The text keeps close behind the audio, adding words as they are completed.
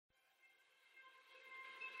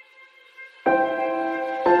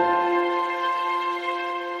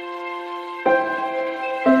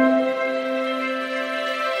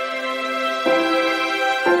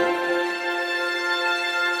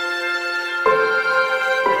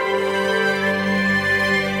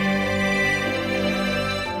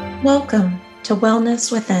Welcome to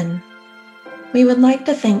Wellness Within. We would like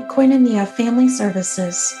to thank Koinonia Family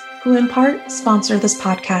Services, who in part sponsor this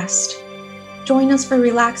podcast. Join us for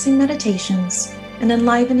relaxing meditations and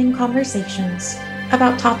enlivening conversations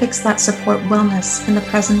about topics that support wellness in the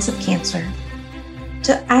presence of cancer.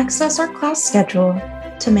 To access our class schedule,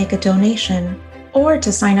 to make a donation, or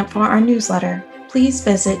to sign up for our newsletter, please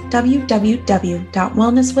visit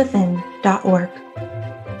www.wellnesswithin.org.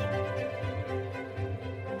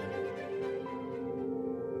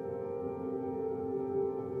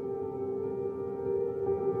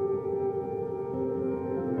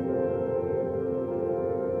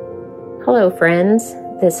 Hello, friends.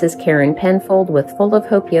 This is Karen Penfold with Full of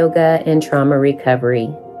Hope Yoga and Trauma Recovery.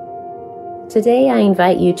 Today, I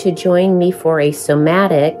invite you to join me for a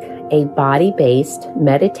somatic, a body-based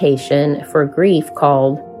meditation for grief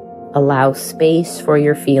called Allow Space for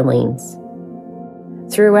Your Feelings.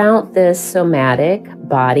 Throughout this somatic,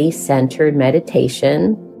 body-centered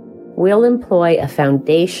meditation, we'll employ a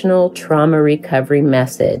foundational trauma recovery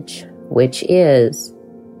message, which is,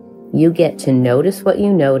 you get to notice what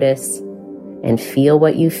you notice and feel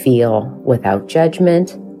what you feel without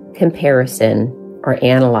judgment, comparison, or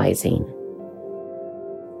analyzing.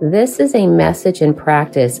 This is a message and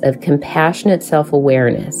practice of compassionate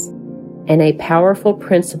self-awareness and a powerful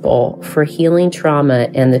principle for healing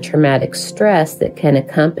trauma and the traumatic stress that can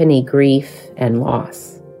accompany grief and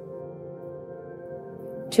loss.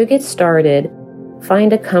 To get started,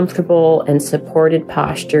 find a comfortable and supported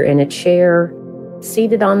posture in a chair,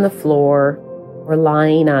 seated on the floor, or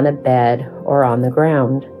lying on a bed or on the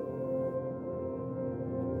ground.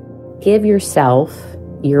 Give yourself,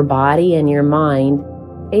 your body, and your mind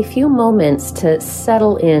a few moments to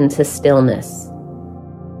settle into stillness.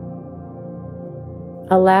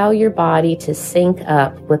 Allow your body to sync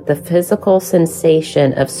up with the physical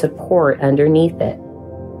sensation of support underneath it.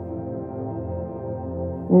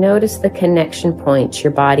 Notice the connection points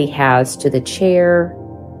your body has to the chair,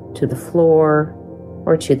 to the floor,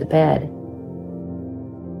 or to the bed.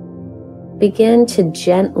 Begin to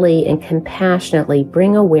gently and compassionately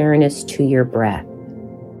bring awareness to your breath.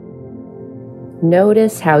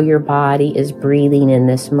 Notice how your body is breathing in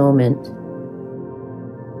this moment.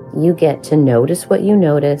 You get to notice what you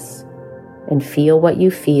notice and feel what you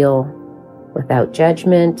feel without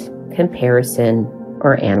judgment, comparison,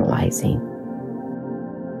 or analyzing.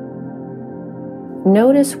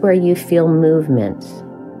 Notice where you feel movement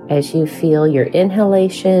as you feel your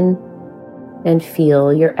inhalation and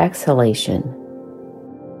feel your exhalation.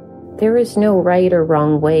 There is no right or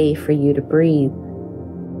wrong way for you to breathe.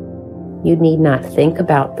 You need not think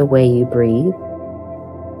about the way you breathe.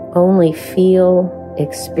 Only feel,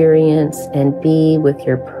 experience, and be with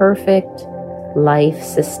your perfect,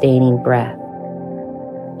 life-sustaining breath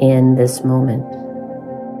in this moment.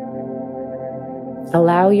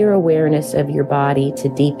 Allow your awareness of your body to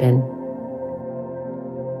deepen.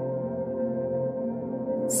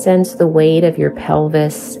 Sense the weight of your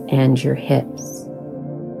pelvis and your hips.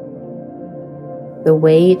 The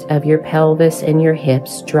weight of your pelvis and your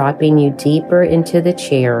hips dropping you deeper into the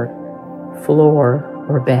chair, floor,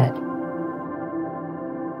 or bed.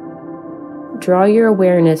 Draw your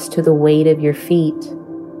awareness to the weight of your feet,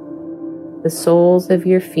 the soles of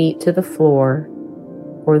your feet to the floor,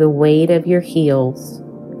 or the weight of your heels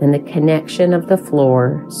and the connection of the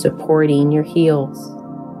floor supporting your heels.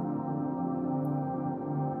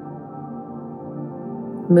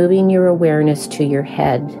 Moving your awareness to your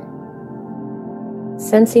head,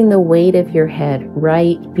 sensing the weight of your head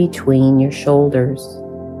right between your shoulders.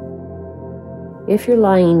 If you're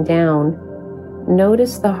lying down,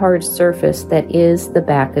 notice the hard surface that is the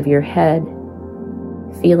back of your head,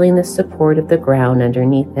 feeling the support of the ground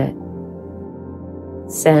underneath it.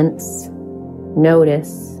 Sense,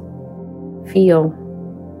 notice, feel.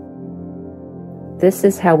 This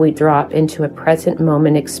is how we drop into a present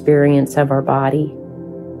moment experience of our body.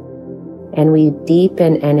 And we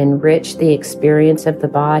deepen and enrich the experience of the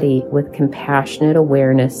body with compassionate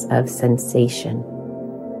awareness of sensation.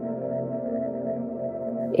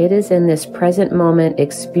 It is in this present moment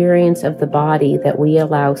experience of the body that we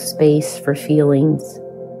allow space for feelings.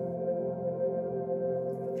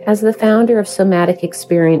 As the founder of Somatic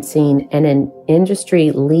Experiencing and an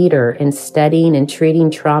industry leader in studying and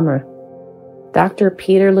treating trauma, Dr.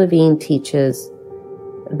 Peter Levine teaches,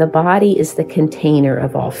 the body is the container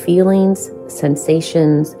of all feelings,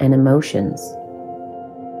 sensations, and emotions.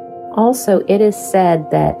 Also, it is said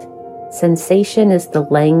that sensation is the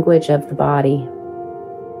language of the body.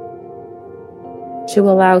 To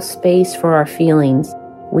allow space for our feelings,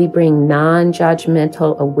 we bring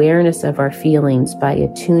non-judgmental awareness of our feelings by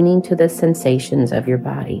attuning to the sensations of your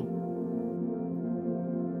body.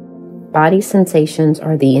 Body sensations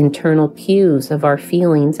are the internal cues of our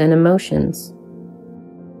feelings and emotions.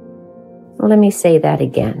 Let me say that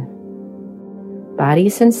again. Body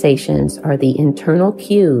sensations are the internal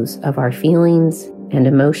cues of our feelings and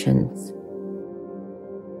emotions.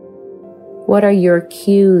 What are your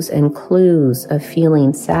cues and clues of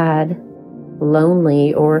feeling sad,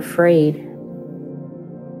 lonely, or afraid?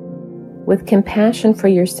 With compassion for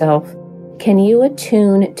yourself, can you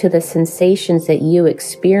attune to the sensations that you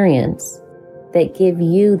experience that give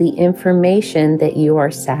you the information that you are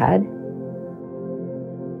sad?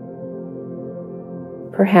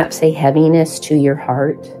 Perhaps a heaviness to your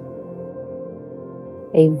heart,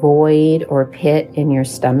 a void or pit in your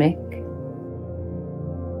stomach.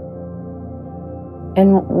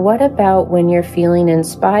 And what about when you're feeling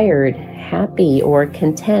inspired, happy, or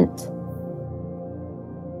content?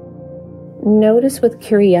 Notice with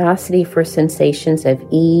curiosity for sensations of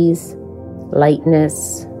ease,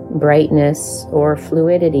 lightness, brightness, or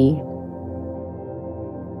fluidity.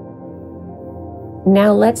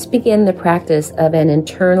 Now let's begin the practice of an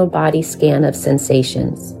internal body scan of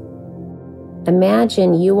sensations.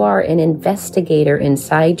 Imagine you are an investigator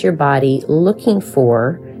inside your body looking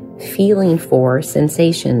for, feeling for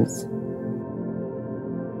sensations.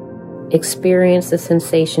 Experience the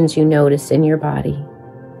sensations you notice in your body.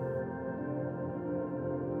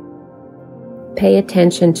 Pay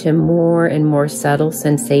attention to more and more subtle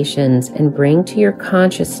sensations and bring to your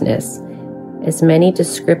consciousness as many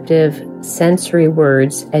descriptive sensory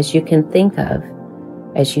words as you can think of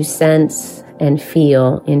as you sense and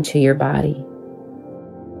feel into your body.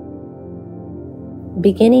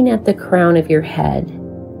 Beginning at the crown of your head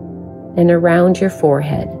and around your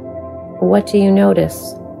forehead, what do you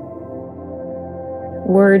notice?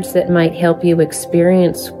 Words that might help you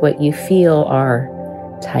experience what you feel are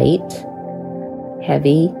tight,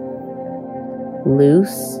 heavy,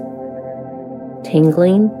 loose,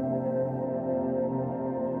 tingling.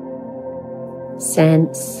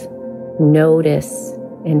 Sense, notice,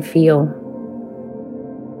 and feel.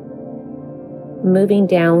 Moving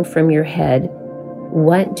down from your head,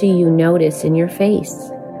 what do you notice in your face?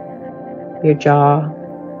 Your jaw,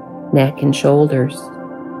 neck, and shoulders.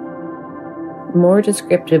 More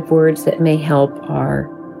descriptive words that may help are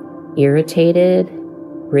irritated,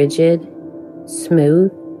 rigid,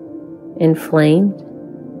 smooth, inflamed,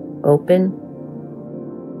 open.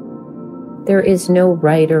 There is no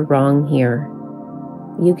right or wrong here.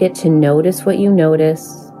 You get to notice what you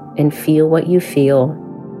notice and feel what you feel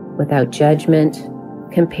without judgment,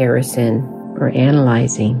 comparison, or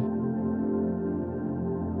analyzing.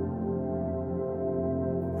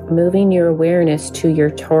 Moving your awareness to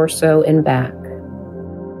your torso and back.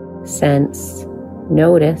 Sense,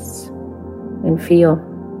 notice, and feel.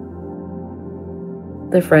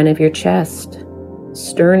 The front of your chest,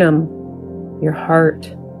 sternum, your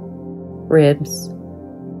heart, ribs,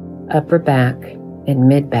 upper back, and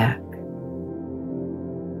mid-back.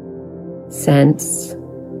 Sense,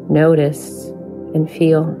 notice, and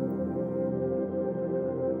feel.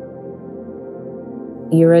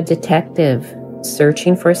 You're a detective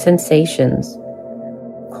searching for sensations,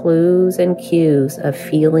 clues and cues of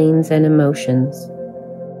feelings and emotions.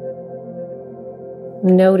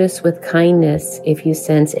 Notice with kindness if you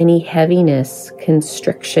sense any heaviness,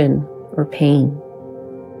 constriction, or pain.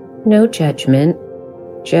 No judgment,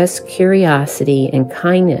 just curiosity and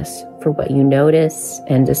kindness for what you notice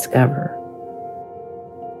and discover.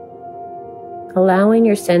 Allowing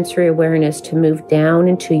your sensory awareness to move down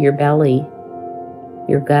into your belly,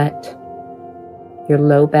 your gut, your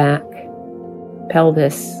low back,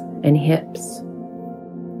 pelvis, and hips.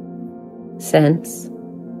 Sense,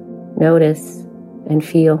 notice, and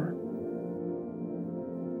feel.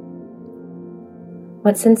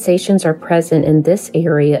 What sensations are present in this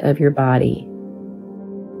area of your body?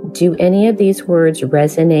 Do any of these words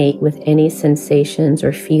resonate with any sensations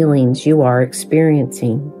or feelings you are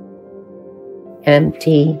experiencing?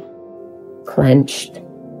 Empty, clenched,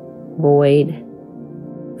 void,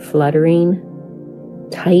 fluttering,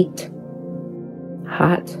 tight,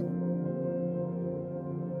 hot,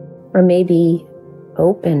 or maybe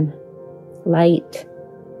open, light,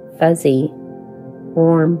 fuzzy,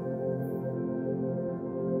 warm.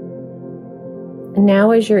 Now,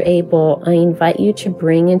 as you're able, I invite you to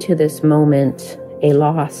bring into this moment a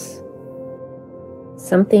loss,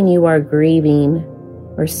 something you are grieving,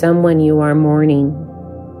 or someone you are mourning.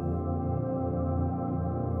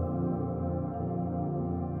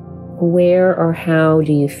 Where or how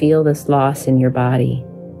do you feel this loss in your body?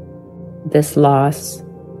 This loss,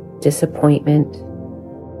 disappointment,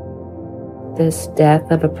 this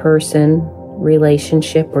death of a person,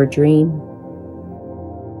 relationship, or dream.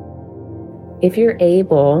 If you're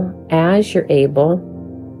able, as you're able,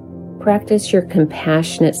 practice your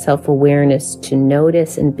compassionate self-awareness to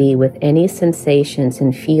notice and be with any sensations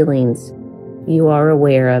and feelings you are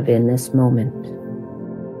aware of in this moment.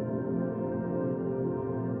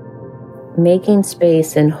 Making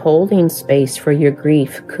space and holding space for your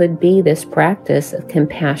grief could be this practice of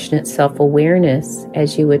compassionate self-awareness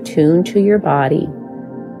as you attune to your body.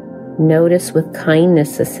 Notice with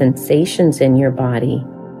kindness the sensations in your body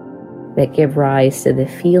that give rise to the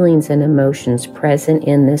feelings and emotions present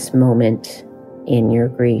in this moment in your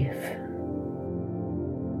grief.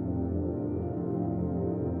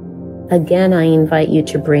 Again, I invite you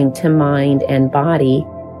to bring to mind and body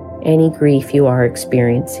any grief you are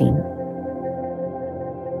experiencing.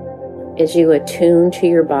 As you attune to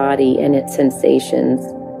your body and its sensations,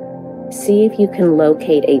 see if you can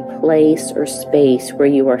locate a place or space where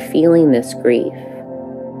you are feeling this grief,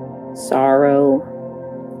 sorrow,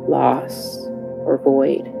 loss, or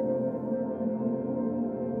void.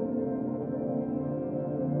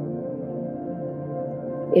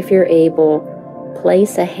 If you're able,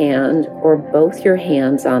 place a hand or both your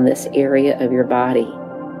hands on this area of your body.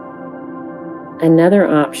 Another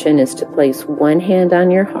option is to place one hand on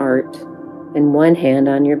your heart and one hand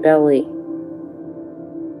on your belly,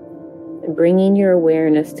 bringing your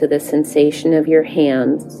awareness to the sensation of your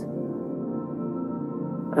hands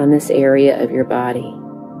on this area of your body.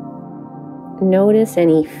 Notice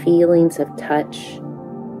any feelings of touch,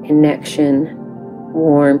 connection,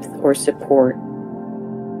 warmth, or support.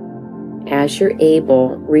 As you're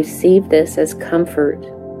able, receive this as comfort.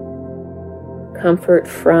 Comfort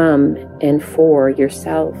from and for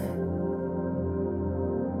yourself.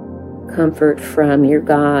 Comfort from your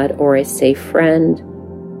God or a safe friend,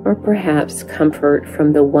 or perhaps comfort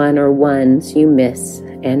from the one or ones you miss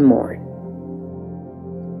and mourn.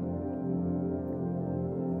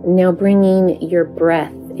 Now bringing your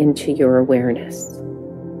breath into your awareness.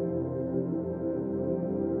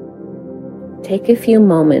 Take a few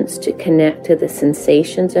moments to connect to the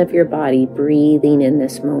sensations of your body breathing in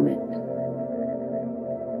this moment.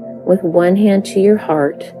 With one hand to your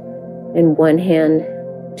heart and one hand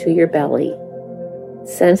to your belly,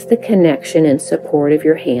 sense the connection and support of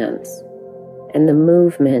your hands and the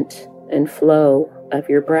movement and flow of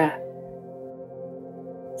your breath.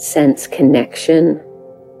 Sense connection,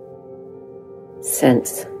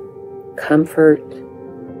 sense comfort,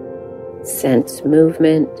 sense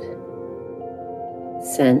movement,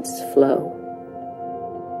 sense flow.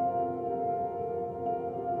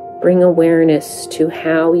 Bring awareness to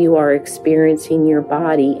how you are experiencing your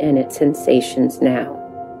body and its sensations now.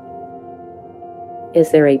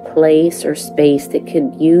 Is there a place or space that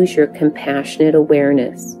could use your compassionate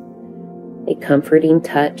awareness, a comforting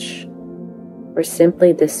touch, or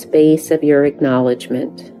simply the space of your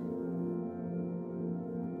acknowledgement?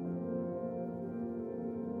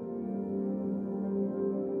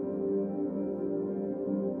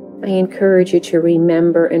 I encourage you to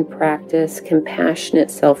remember and practice compassionate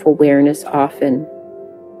self-awareness often,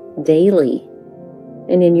 daily,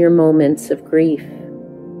 and in your moments of grief.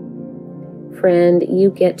 Friend,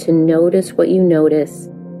 you get to notice what you notice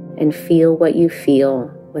and feel what you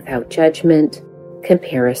feel without judgment,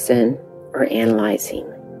 comparison, or analyzing.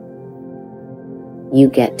 You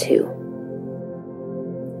get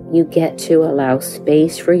to allow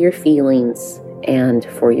space for your feelings and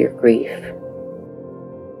for your grief.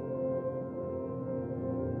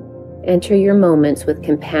 Enter your moments with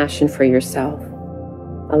compassion for yourself.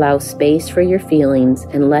 Allow space for your feelings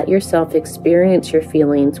and let yourself experience your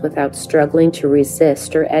feelings without struggling to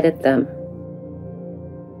resist or edit them.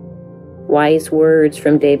 Wise words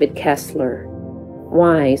from David Kessler.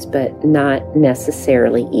 Wise, but not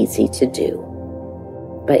necessarily easy to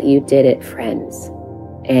do. But you did it, friends,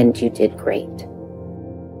 and you did great.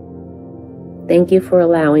 Thank you for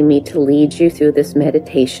allowing me to lead you through this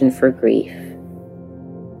meditation for grief.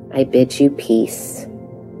 I bid you peace.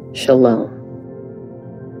 Shalom.